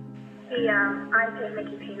things. I paid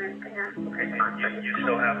making payments to him. Okay, you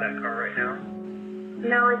still have that car right now?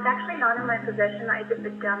 No, it's actually not in my possession. I did the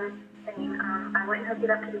dumbest thing. I went and hooked it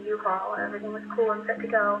up to the U-Haul. Everything was cool and set to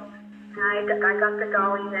go. And I got the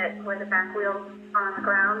dolly where the back wheels are on the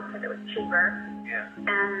ground because it was cheaper. Yeah.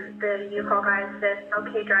 And the U-Haul guy said,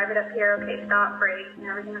 okay, drive it up here. Okay, stop, brake. And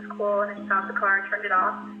everything was cool. And I stopped the car and turned it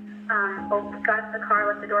off. Both got in the car,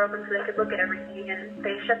 left the door open so they could look at everything, and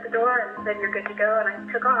they shut the door and said, you're good to go, and I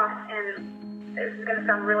took off, and this is going to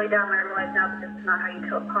sound really dumb, I realize now that this is not how you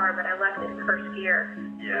tow a car, but I left it in first gear,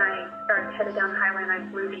 and I started headed down the highway, and I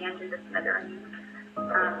blew the engine to smithereens.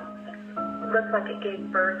 It looked like it gave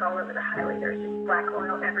birth all over the highway. There's just black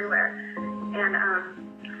oil everywhere, and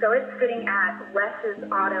so it's sitting at Wes's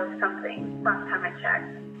Auto something, last time I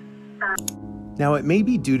checked. Now, it may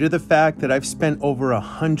be due to the fact that I've spent over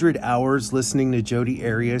 100 hours listening to Jodi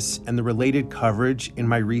Arias and the related coverage in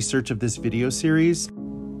my research of this video series,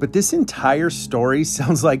 but this entire story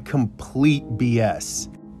sounds like complete BS.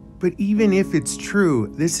 But even if it's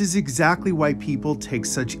true, this is exactly why people take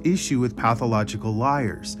such issue with pathological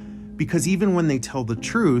liars. Because even when they tell the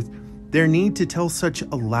truth, their need to tell such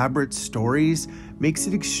elaborate stories makes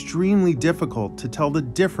it extremely difficult to tell the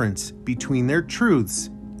difference between their truths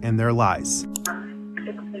and their lies.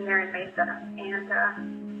 It's been there in Mesa, and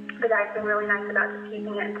the guy's been really nice about just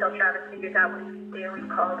keeping it until Travis figures out what he can do.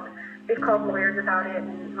 We've called lawyers about it,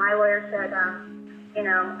 and my lawyer said,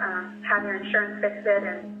 have your insurance fix it,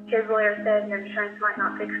 and his lawyer said your insurance might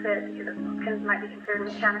not fix it because the pins might be considered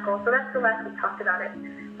mechanical. So that's the last we talked about it.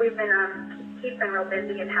 We've been, he's been real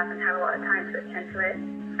busy and hasn't had a lot of time to attend to it.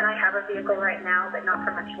 And I have a vehicle right now, but not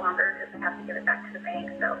for much longer because I have to give it back to the bank.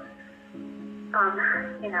 So,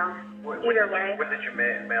 either way. When did you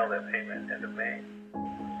mail that payment? End of May?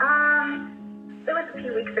 It was a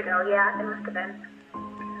few weeks ago. Yeah, it must have been.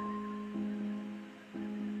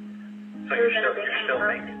 So you're still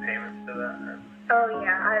making payments to that? Or? Oh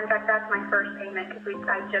yeah, in fact that's my first payment because we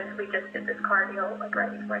just did this car deal like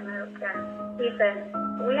right before I moved, and he said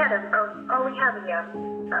we have a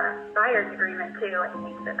buyer's agreement too. I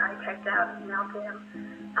think that I checked out and emailed to him,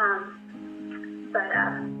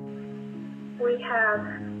 we have,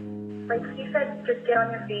 like he said, just get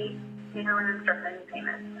on your feet, and then start sending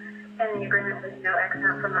payments, and the agreement was X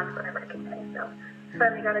amount per month whatever I can pay. So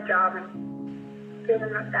finally got a job and gave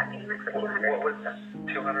him that payment for $200. What was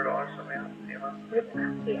 $200 a month?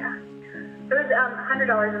 Yeah. It was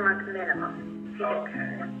 $100 a month minimum.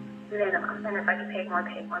 Okay. Minimum. And if I could pay more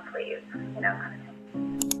please. Kind of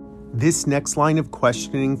thing. This next line of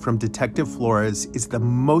questioning from Detective Flores is the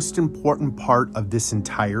most important part of this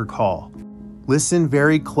entire call. Listen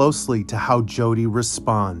very closely to how Jodi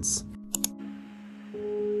responds. Okay.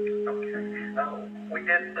 We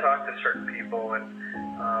did talk to certain people, and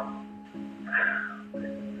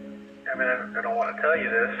I don't want to tell you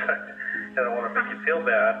this. I don't want to make you feel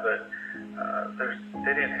bad, but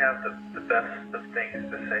they didn't have the best of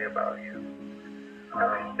things to say about you.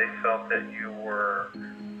 They felt that you were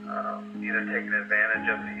either taking advantage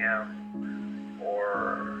of him or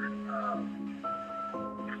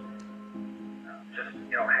just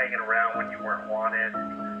hanging around when you weren't wanted.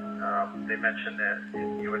 They mentioned that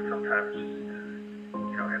you would sometimes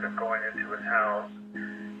end up going into his house.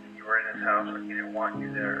 You were in his house when he didn't want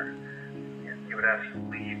you there. He would ask you to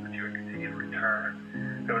leave, but you would continue to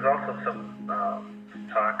return. There was also some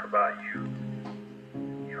talk about you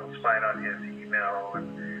spying on his email and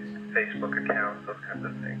Facebook accounts, those kinds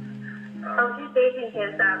of things.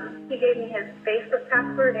 He gave me his Facebook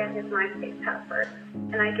password and his MySpace password,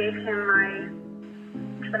 and I gave him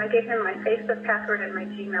my Facebook password and my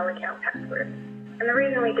Gmail account password. And the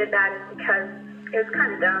reason we did that is because it was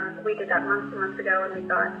kind of dumb. We did that months ago, and we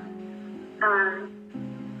thought,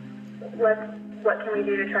 what can we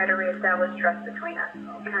do to try to reestablish trust between us?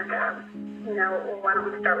 And, why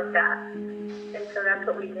don't we start with that? And so that's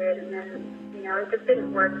what we did. And then, it just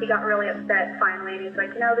didn't work. He got really upset finally, and he's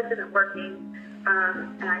like, this isn't working.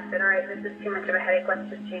 And I said, all right, this is too much of a headache. Let's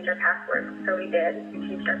just change our passwords. So we did. We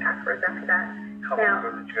changed our passwords after that. How long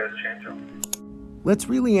ago did you guys change them? Let's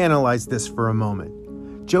really analyze this for a moment.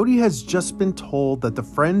 Jodi has just been told that the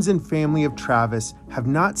friends and family of Travis have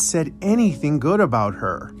not said anything good about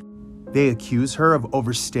her. They accuse her of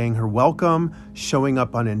overstaying her welcome, showing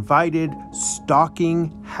up uninvited,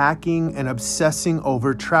 stalking, hacking, and obsessing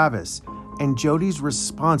over Travis. And Jodi's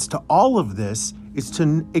response to all of this is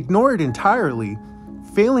to ignore it entirely,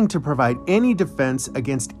 failing to provide any defense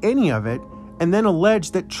against any of it, and then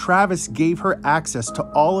allege that Travis gave her access to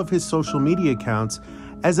all of his social media accounts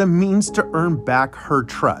as a means to earn back her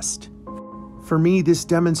trust. For me, this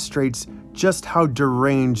demonstrates just how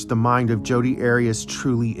deranged the mind of Jodi Arias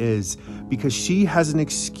truly is, because she has an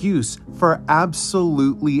excuse for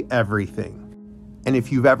absolutely everything. And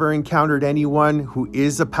if you've ever encountered anyone who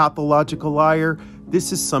is a pathological liar,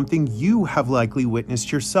 this is something you have likely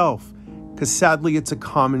witnessed yourself, because sadly it's a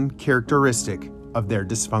common characteristic of their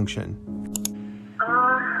dysfunction.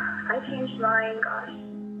 I changed mine,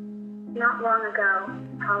 not long ago,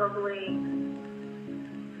 probably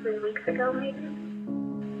 3 weeks ago maybe.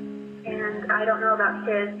 And I don't know about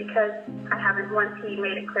his because I haven't, once he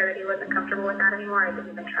made it clear that he wasn't comfortable with that anymore, I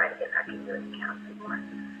didn't even try to get back into his account anymore.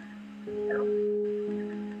 So.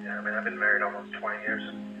 Yeah, I've been married almost 20 years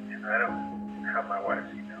and I don't have my wife's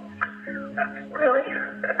email. Really?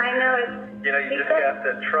 I know it's... You just have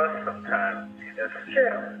to trust sometimes.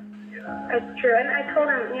 True. It's true, and I told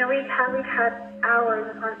him, we've had hours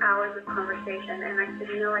upon hours of conversation, and I said,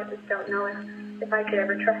 I just don't know if I could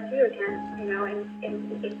ever trust you again, and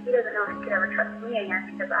if he doesn't know if he could ever trust me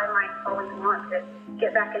again, because I might always want to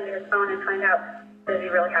get back into his phone and find out, does he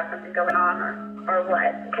really have something going on, or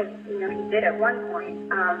what, because, he did at one point,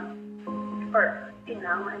 and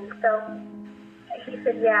so he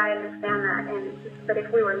said, yeah, I understand that, but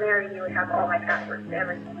if we were married, you would have all my passwords to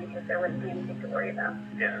everything, because there wouldn't be anything to worry about.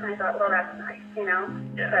 Yeah. And I thought, well, that's nice,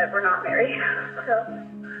 Yeah. but we're not married. So,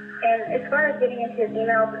 and as far as getting into his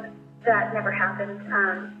emails, that never happened.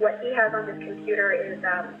 What he has on his computer is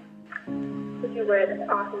he would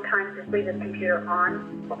oftentimes just leave his computer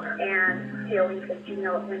on, and he'll leave his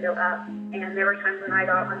Gmail window up. And there were times when I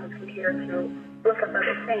got on his computer to look up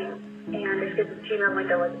other things, and if his Gmail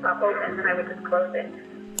window was open, then I would just close it.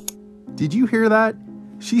 Did you hear that?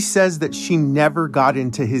 She says that she never got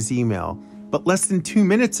into his email, but less than 2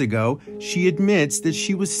 minutes ago, she admits that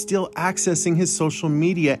she was still accessing his social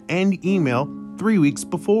media and email 3 weeks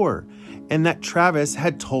before, and that Travis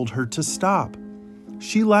had told her to stop.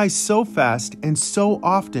 She lies so fast and so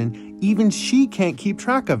often, even she can't keep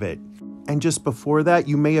track of it. And just before that,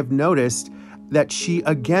 you may have noticed that she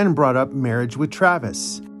again brought up marriage with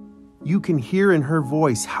Travis. You can hear in her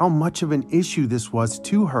voice how much of an issue this was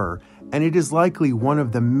to her, and it is likely one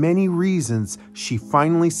of the many reasons she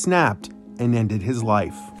finally snapped and ended his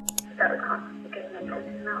life. That was constantly getting into his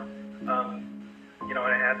email. And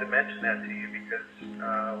I had to mention that to you because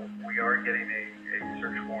we are getting a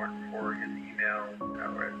search warrant for his email,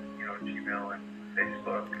 Gmail and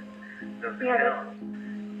Facebook, those accounts.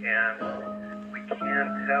 And we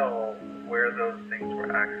can tell where those things were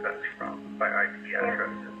accessed from by IP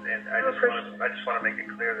addresses. And I just want to make it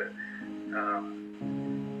clear that,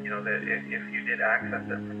 that if you did access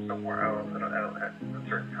it from somewhere else at a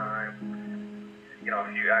certain time,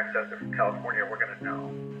 if you access it from California, we're going to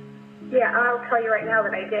know. Yeah, I'll tell you right now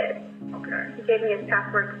that I did. Okay. He gave me his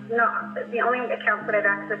passwords. No, the only accounts that I've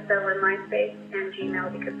accessed though were MySpace and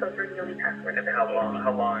Gmail, because those were the only passwords. And how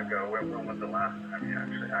long ago? When was the last time you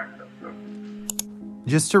actually accessed them?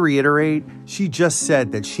 Just to reiterate, she just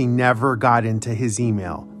said that she never got into his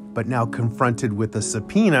email, but now confronted with a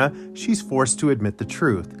subpoena, she's forced to admit the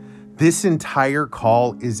truth. This entire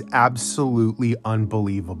call is absolutely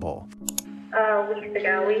unbelievable. Weeks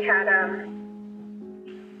ago, we had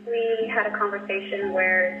a conversation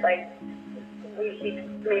where he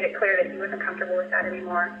made it clear that he wasn't comfortable with that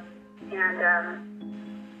anymore, and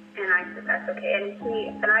I said that's okay.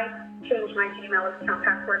 And I changed my Gmail account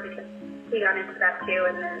password because he got into that too,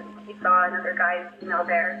 and then he saw another guy's email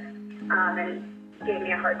there, and gave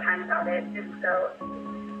me a hard time about it. And so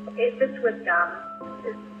it just was dumb.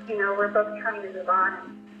 We're both trying to move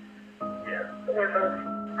on. Yeah. We're both,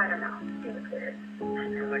 I don't know. It was weird. It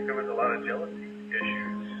seems like there was a lot of jealousy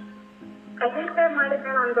issues. I think there might have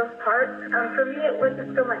been on both parts. For me, it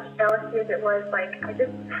wasn't so much jealousy as it was I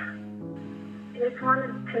just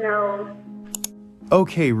wanted to know.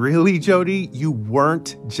 Okay, really, Jodi? You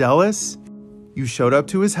weren't jealous? You showed up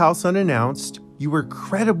to his house unannounced. You were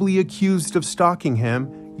credibly accused of stalking him.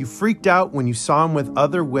 You freaked out when you saw him with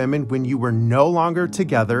other women when you were no longer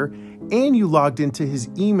together. And you logged into his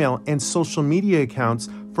email and social media accounts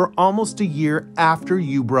for almost a year after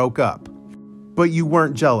you broke up. But you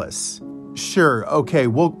weren't jealous. Sure, okay,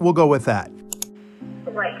 we'll go with that.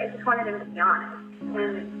 I just wanted him to be honest.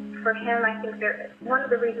 And for him, I think one of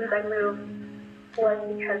the reasons I moved was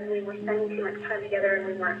because we were spending too much time together and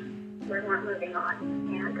we weren't moving on.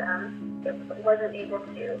 And it wasn't able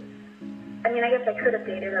to. I mean, I guess I could have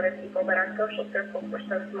dated other people, but our social circles were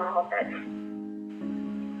so small that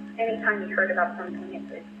anytime you heard about something,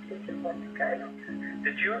 it just wasn't good.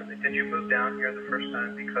 Did you move down here the first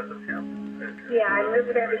time because of him? Yeah, I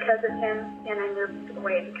moved there because of him, and I moved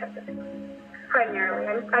away because of him. Primarily.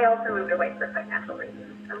 I also moved away for financial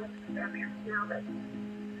reasons. I'm down here now, but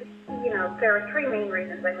there are three main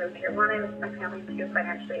reasons I moved here. One, I missed my family. Two,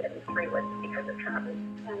 financially, and three was because of Travis.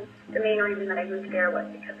 And the main reason that I moved there was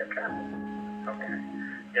because of Travis. Okay.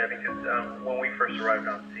 Yeah, because when we first arrived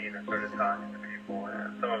on scene and started talking to people,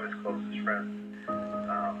 some of his closest friends,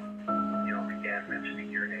 began mentioning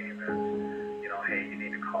your name as, hey, you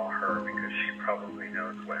need to call her because she probably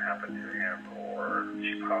knows what happened to him, or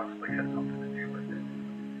she possibly had something to do with it.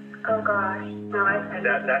 Oh gosh, no,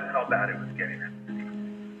 that's how bad it was getting at the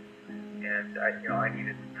scene. And I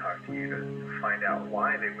needed to talk to you to find out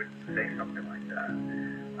why they would say something like that.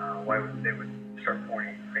 Why they would start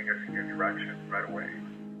pointing fingers in your direction right away.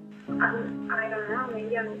 I don't know.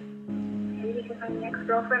 Maybe because I'm an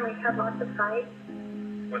ex-girlfriend, we had lots of fights.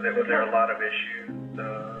 Was there a lot of issues?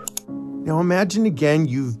 Now imagine again,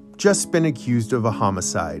 you've just been accused of a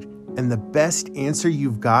homicide, and the best answer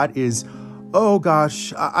you've got is, oh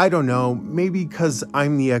gosh, I don't know, maybe because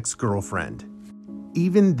I'm the ex-girlfriend.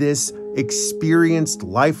 Even this experienced,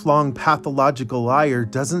 lifelong pathological liar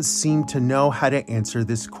doesn't seem to know how to answer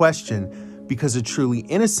this question, because a truly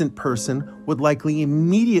innocent person would likely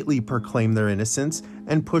immediately proclaim their innocence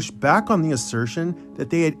and push back on the assertion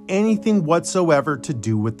that they had anything whatsoever to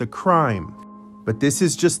do with the crime. But this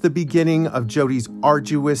is just the beginning of Jodi's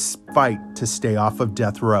arduous fight to stay off of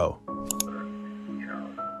death row.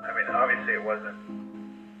 Obviously it wasn't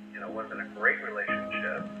a great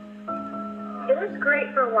relationship. It was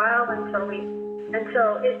great for a while until we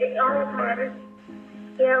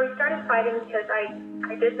started fighting because I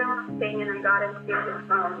did the wrong thing and I got into his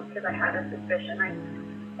phone because I had a suspicion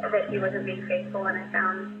that he wasn't being faithful, and I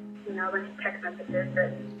found a bunch of text messages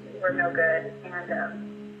that were no good, and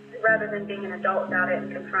rather than being an adult about it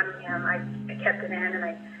and confronting him, I kept it in and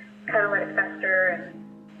I kind of let it fester, and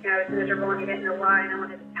I was miserable and I didn't know why, and I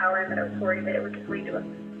wanted to tell him that I was worried that it would just lead to an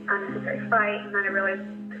unnecessary fight, and then I realized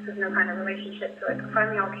this was no kind of relationship, so it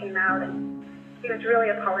finally all came out, and he was really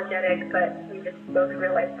apologetic, but we just both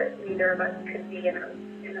realized that neither of us could be in an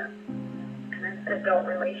adult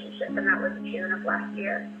relationship, and that was June of last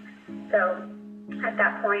year. So at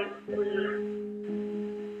that point,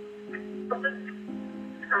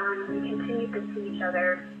 we continued to see each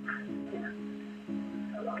other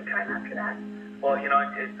a long time after that. Well,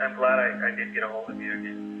 I'm glad I did get a hold of you.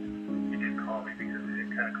 You did call me because it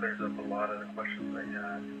kind of clears up a lot of the questions I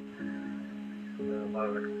had, a lot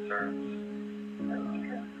of the concerns.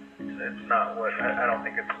 It's not what, I don't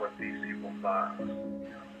think it's what these people thought was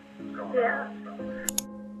going on. So.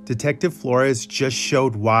 Detective Flores just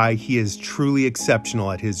showed why he is truly exceptional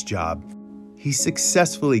at his job. He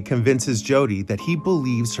successfully convinces Jodi that he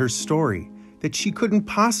believes her story, that she couldn't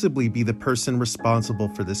possibly be the person responsible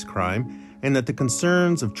for this crime, and that the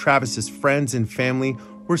concerns of Travis's friends and family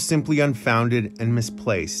were simply unfounded and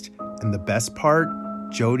misplaced. And the best part,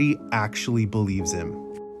 Jodi actually believes him.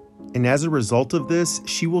 And as a result of this,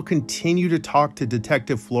 she will continue to talk to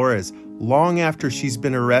Detective Flores long after she's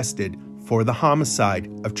been arrested for the homicide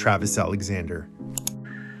of Travis Alexander.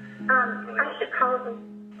 I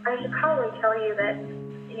should probably tell you that,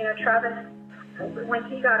 Travis, when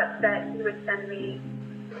he got upset, he would send me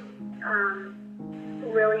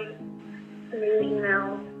really mean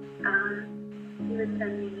emails. He would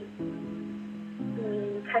send me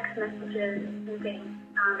mean text messages and things.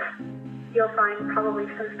 You'll find probably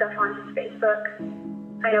some stuff on his Facebook.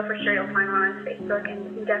 I know for sure you'll find one on his Facebook,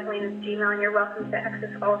 and definitely in his Gmail, and you're welcome to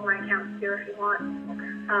access all of my accounts too if you want.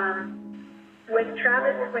 With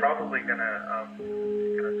Travis... Well, we're probably going to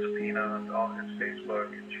subpoena all his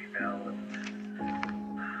Facebook and Gmail and,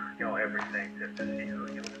 everything to see who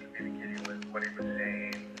he was communicating with, what he was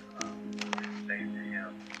saying to him.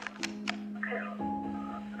 Okay.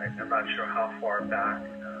 I'm not sure how far back.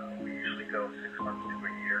 We usually go 6 months to a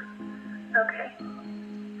year. Okay.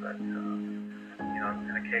 But,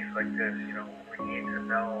 in a case like this, we need to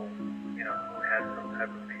know, who had some type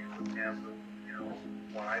of beef with him,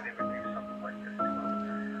 why they would do something like this.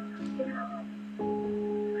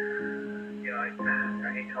 I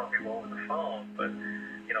hate telling people over the phone, but,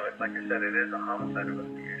 it's like I said, it is a homicide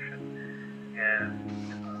investigation. And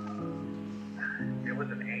it was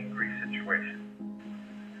an angry situation.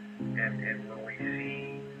 And when we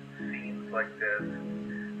see scenes like this,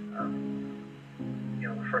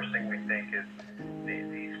 the first thing we think is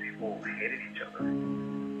these people hated each other.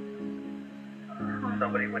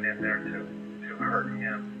 Somebody went in there to hurt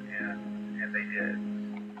him, and they did.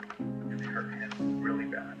 And they hurt him really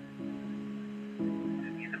bad.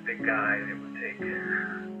 And he's a big guy. It would take,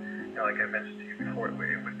 like I mentioned to you before,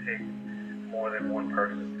 it would take more than one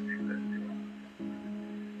person to do this to him.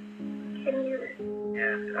 Can you...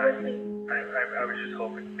 And I was just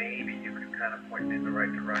hoping maybe you could kind of point me in the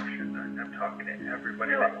right direction. I'm talking to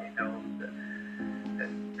everybody that he knows that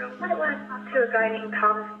knows. I want to talk to a guy named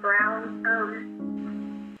Thomas Brown,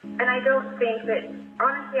 and I don't think that,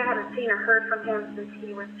 honestly, I haven't seen or heard from him since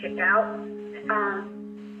he was kicked out.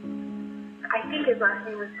 I think his last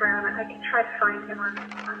name was Brown. I can try to find him on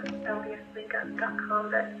ldslinkup.com,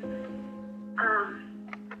 but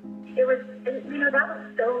it was, that was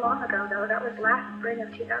so long ago, though. That was last spring of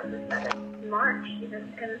 2007, March, even.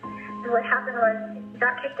 And what happened was he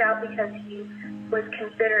got kicked out because he was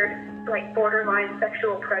considered like borderline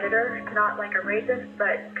sexual predator, not like a rapist,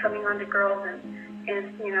 but coming on to girls and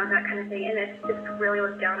that kind of thing. And it just really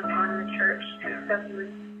was down upon in the church. And so he was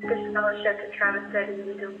disfellowshipped, and Travis said,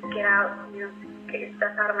 you need to get out, get your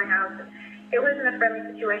stuff out of my house. And it wasn't a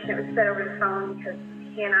friendly situation. It was said over the phone because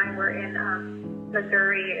he and I were in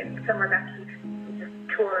Missouri and somewhere back east, just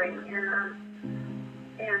touring,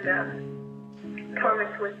 and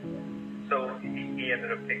Thomas was. So he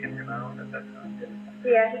ended up kicking him out at that time?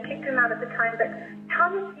 Yeah, he kicked him out at the time, but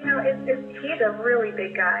Thomas, you know, he's a really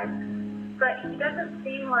big guy, but he doesn't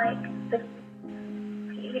seem like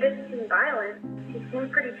he doesn't seem violent. He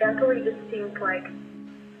seemed pretty gentle. He just seemed like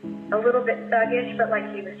a little bit thuggish, but like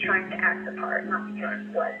he was trying to act the part, not because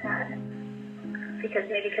he was that. Because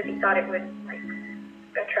he thought it would like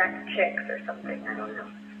attract chicks or something. I don't know.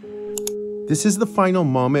 This is the final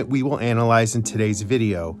moment we will analyze in today's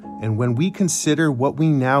video, and when we consider what we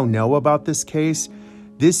now know about this case,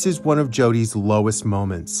 this is one of Jodi's lowest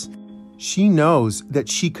moments. She knows that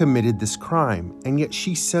she committed this crime, and yet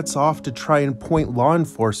she sets off to try and point law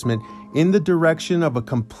enforcement in the direction of a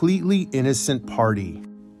completely innocent party.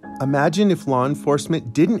 Imagine if law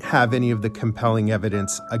enforcement didn't have any of the compelling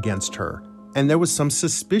evidence against her, and there was some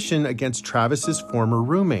suspicion against Travis's former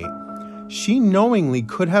roommate. She knowingly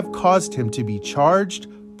could have caused him to be charged,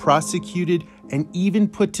 prosecuted, and even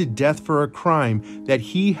put to death for a crime that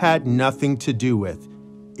he had nothing to do with.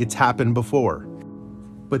 It's happened before.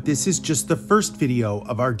 But this is just the first video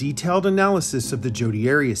of our detailed analysis of the Jodi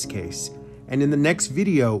Arias case. And in the next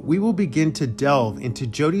video, we will begin to delve into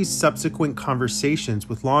Jodi's subsequent conversations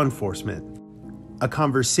with law enforcement. A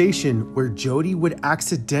conversation where Jodi would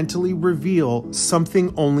accidentally reveal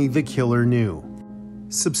something only the killer knew.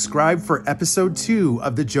 Subscribe for episode 2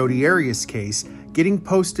 of the Jodi Arias case, getting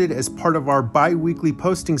posted as part of our bi-weekly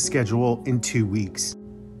posting schedule in 2 weeks.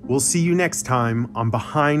 We'll see you next time on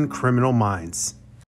Behind Criminal Minds.